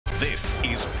This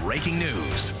is breaking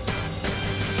news.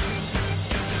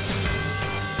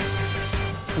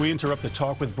 We interrupt the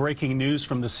talk with breaking news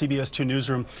from the CBS 2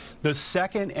 newsroom. The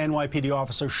second NYPD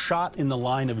officer shot in the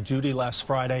line of duty last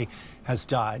Friday has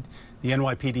died. The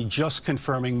NYPD just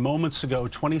confirming moments ago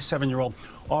 27-year-old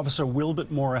Officer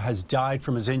Wilbert Mora has died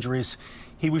from his injuries.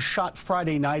 He was shot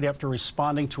Friday night after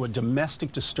responding to a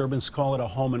domestic disturbance call at a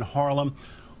home in Harlem.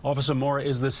 Officer Mora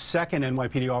is the second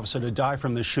NYPD officer to die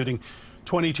from this shooting.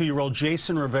 22-year-old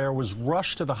Jason Rivera was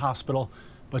rushed to the hospital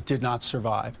but did not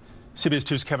survive. CBS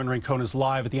 2's Kevin Rincon is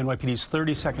live at the NYPD's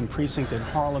 32nd precinct in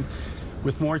Harlem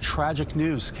with more tragic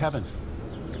news. Kevin.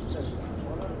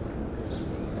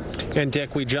 And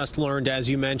Dick, we just learned, as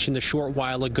you mentioned a short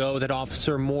while ago, that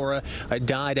Officer Mora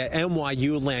died at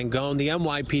NYU Langone. The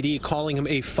NYPD calling him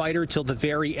a fighter till the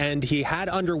very end. He had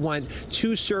underwent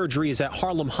 2 surgeries at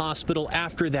Harlem Hospital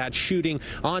after that shooting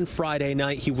on Friday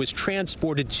night. He was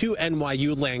transported to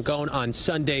NYU Langone on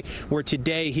Sunday, where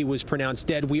today he was pronounced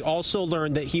dead. We also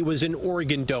learned that he was an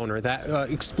organ donor.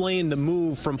 That explained the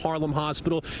move from Harlem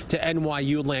Hospital to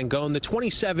NYU Langone. The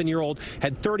 27-year-old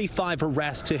had 35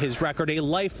 arrests to his record, a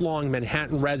lifelong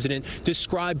Manhattan resident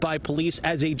described by police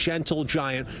as a gentle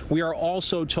giant. We are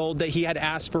also told that he had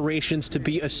aspirations to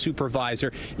be a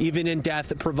supervisor, even in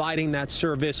death, providing that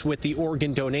service with the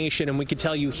organ donation. And we can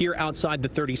tell you here outside the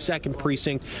 32nd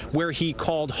precinct, where he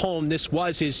called home, this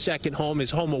was his second home, his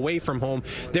home away from home.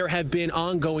 There have been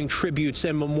ongoing tributes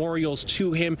and memorials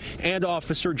to him and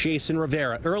Officer Jason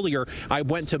Rivera. Earlier, I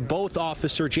went to both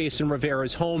Officer Jason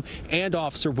Rivera's home and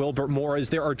Officer Wilbert Mora's.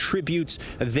 There are tributes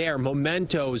there,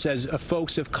 mementos, as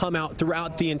folks have come out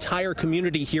throughout the entire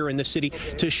community here in the city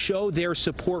to show their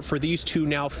support for these 2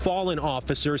 now fallen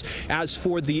officers. As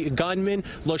for the gunman,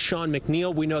 LaShawn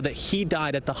McNeil, we know that he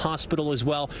died at the hospital as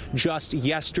well just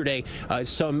yesterday.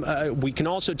 We can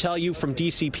also tell you from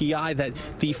DCPI that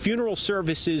the funeral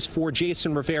services for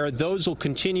Jason Rivera, those will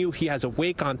continue. He has a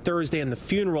wake on Thursday and the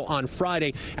funeral on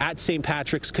Friday at St.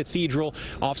 Patrick's Cathedral.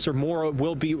 Officer Mora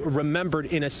will be remembered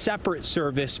in a separate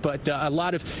service, but a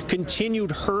lot of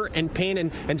continued hurt and pain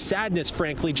and sadness,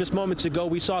 frankly. Just moments ago,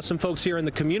 we saw some folks here in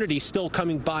the community still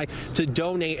coming by to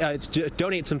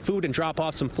donate some food and drop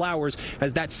off some flowers,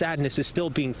 as that sadness is still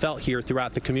being felt here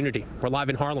throughout the community. We're live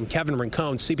in Harlem. Kevin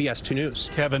Rincon, CBS 2 News.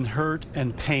 Kevin, hurt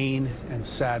and pain and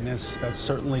sadness, that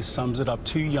certainly sums it up.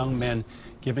 2 young men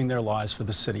giving their lives for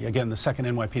the city. Again, the second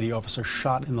NYPD officer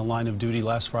shot in the line of duty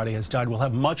last Friday has died. We'll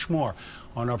have much more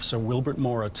on Officer Wilbert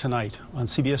Mora tonight on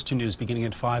CBS 2 News beginning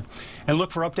at 5. And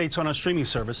look for updates on our streaming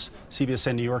service,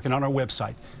 CBS New York, and on our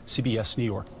website,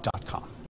 cbsnewyork.com.